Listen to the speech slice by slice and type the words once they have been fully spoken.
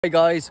Hi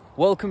guys,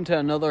 welcome to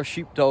another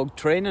sheepdog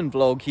training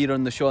vlog here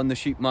on the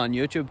Seanthesheepman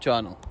YouTube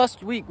channel.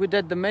 Last week we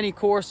did the mini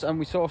course and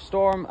we saw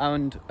Storm,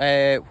 and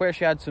where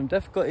she had some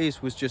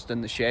difficulties was just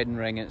in the shedding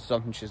ring. It's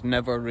something she's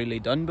never really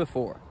done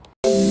before.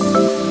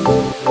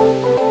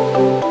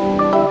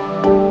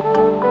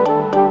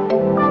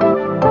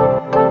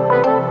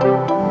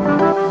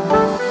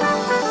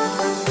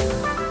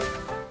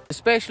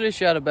 Especially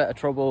she had a bit of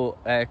trouble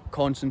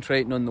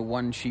concentrating on the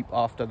one sheep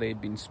after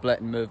they'd been split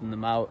and moving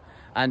them out,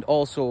 and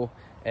also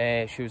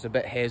she was a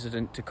bit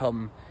hesitant to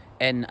come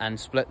in and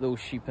split those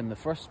sheep in the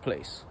first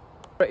place.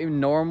 Pretty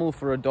normal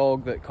for a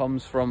dog that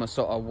comes from a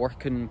sort of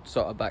working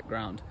sort of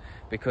background,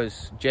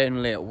 because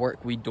generally at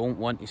work we don't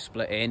want to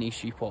split any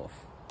sheep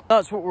off.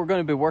 That's what we're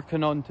going to be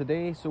working on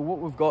today. So what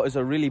we've got is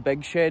a really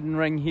big shedding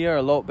ring here,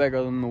 a lot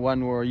bigger than the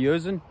one we're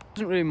using. It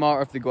doesn't really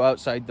matter if they go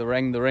outside the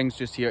ring's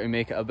just here to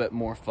make it a bit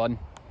more fun.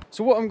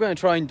 So what I'm going to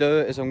try and do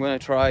is I'm going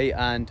to try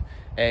and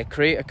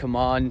create a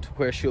command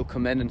where she'll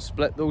come in and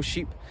split those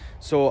sheep.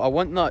 So I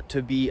want that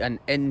to be an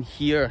in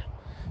here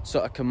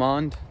sort of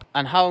command.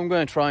 And how I'm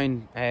going to try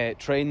and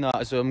train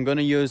that is I'm going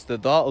to use the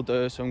that'll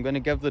do. So I'm going to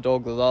give the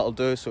dog the that'll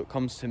do so it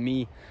comes to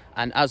me.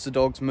 And as the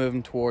dog's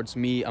moving towards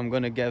me, I'm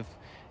going to give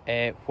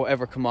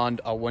whatever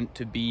command I want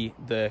to be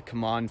the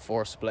command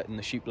for splitting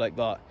the sheep like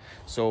that.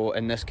 So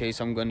in this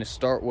case, I'm going to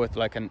start with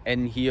like an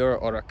in here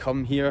or a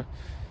come here.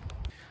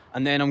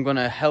 And then I'm going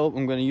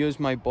to use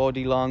my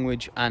body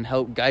language and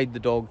help guide the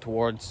dog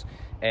towards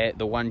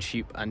the one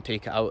sheep and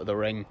take it out of the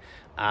ring.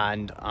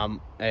 And I'm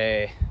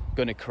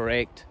going to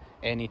correct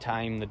any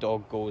time the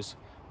dog goes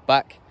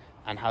back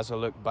and has a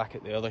look back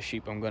at the other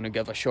sheep. I'm going to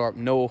give a sharp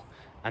no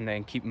and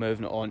then keep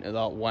moving it on to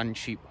that one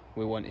sheep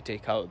we want to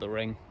take out of the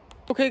ring.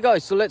 Okay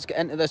guys, so let's get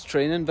into this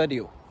training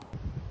video.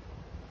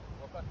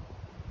 Walk on.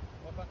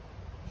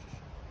 Shh.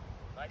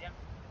 Lie down.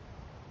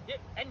 Yeah,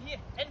 in here,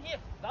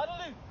 that'll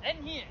do,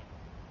 in here.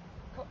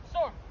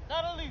 Storm,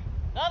 that'll do.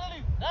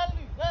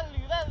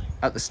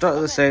 At the start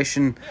of the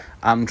session,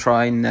 I'm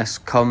trying this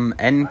come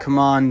in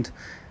command,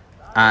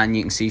 and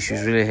you can see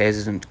she's really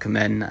hesitant to come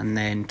in and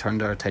then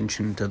turned her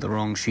attention to the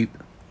wrong sheep.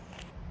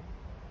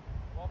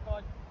 Walk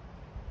on.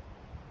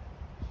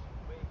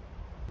 Wait.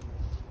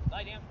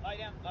 Lie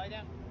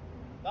down.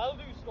 That'll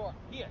do, Storm.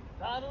 Here,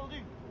 that'll do.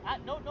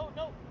 No.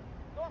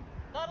 Storm,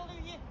 that'll do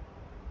here.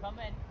 Come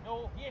in.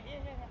 No, here.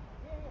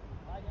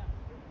 Lie down.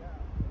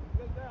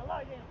 Good girl.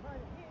 Lie down.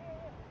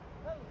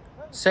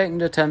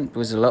 Second attempt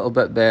was a little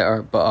bit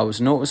better, but I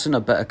was noticing a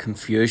bit of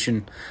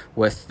confusion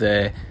with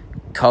the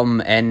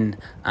come in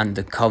and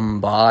the come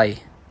by.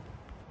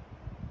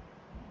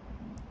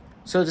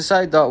 So I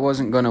decided that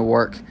wasn't going to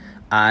work,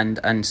 and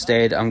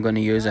instead I'm going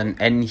to use an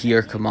in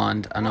here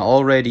command, and I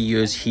already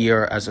use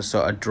here as a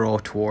sort of draw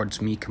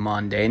towards me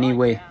command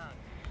anyway.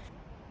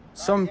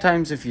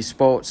 Sometimes if you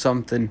spot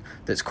something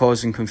that's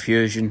causing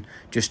confusion,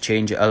 just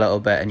change it a little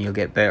bit and you'll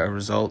get better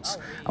results.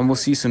 And we'll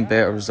see some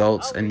better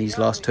results in these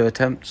last two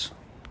attempts.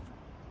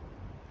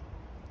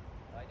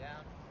 Lie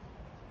down.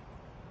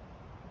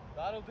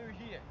 That'll do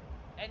here.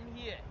 In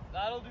here.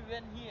 That'll do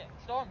in here.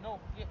 Storm, no.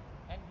 Here.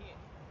 In here.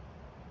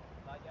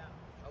 Lie down.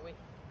 Away.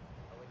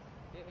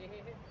 Here.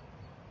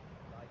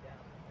 Lie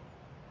down.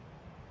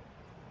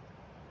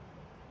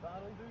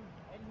 That'll do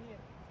in here.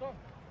 Storm,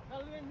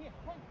 that'll do in here.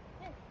 Come.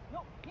 Here.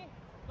 No. Here.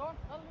 Storm,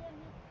 that'll do in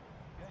here.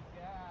 Good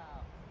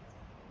girl.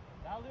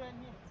 That'll do in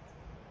here.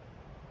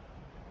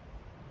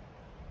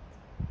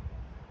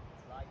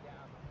 Lie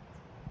down.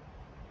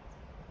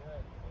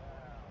 Good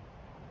girl.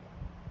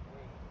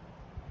 Wait.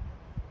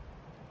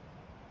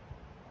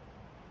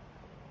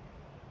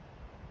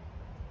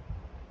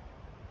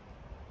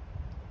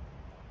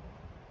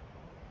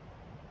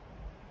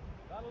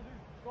 That'll do.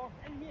 Storm,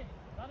 in here.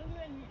 That'll do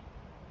in here.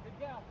 Good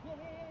girl. Here.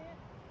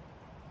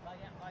 Lie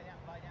down.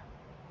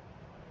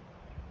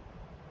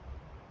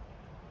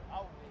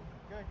 Oh,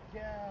 good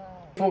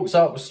girl. Folks,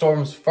 that was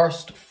Storm's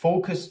first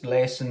focused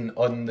lesson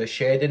on the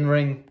shedding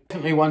ring.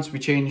 Definitely once we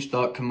changed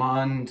that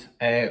command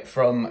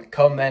from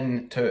come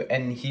in to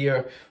in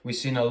here, we've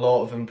seen a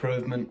lot of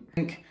improvement. I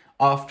think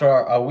after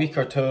a week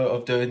or two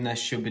of doing this,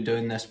 she'll be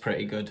doing this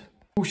pretty good.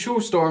 We'll show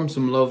Storm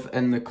some love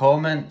in the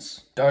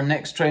comments. Our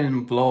next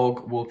training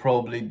vlog will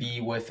probably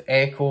be with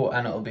Echo,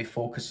 and it'll be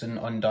focusing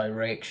on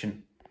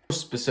direction.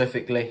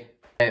 Specifically,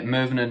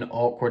 moving in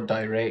awkward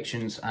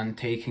directions and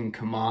taking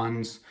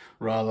commands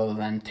rather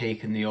than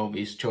taking the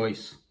obvious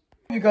choice.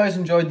 If you guys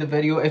enjoyed the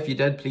video, if you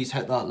did, please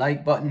hit that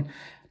like button.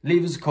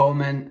 Leave us a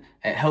comment,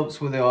 it helps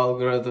with the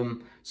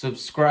algorithm.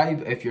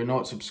 Subscribe if you're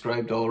not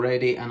subscribed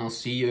already, and I'll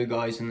see you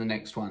guys in the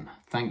next one.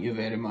 Thank you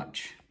very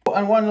much.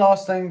 And one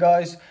last thing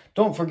guys,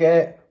 don't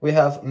forget we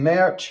have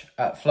merch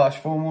at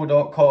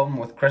flashfomo.com.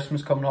 With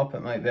Christmas coming up,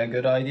 it might be a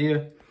good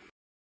idea.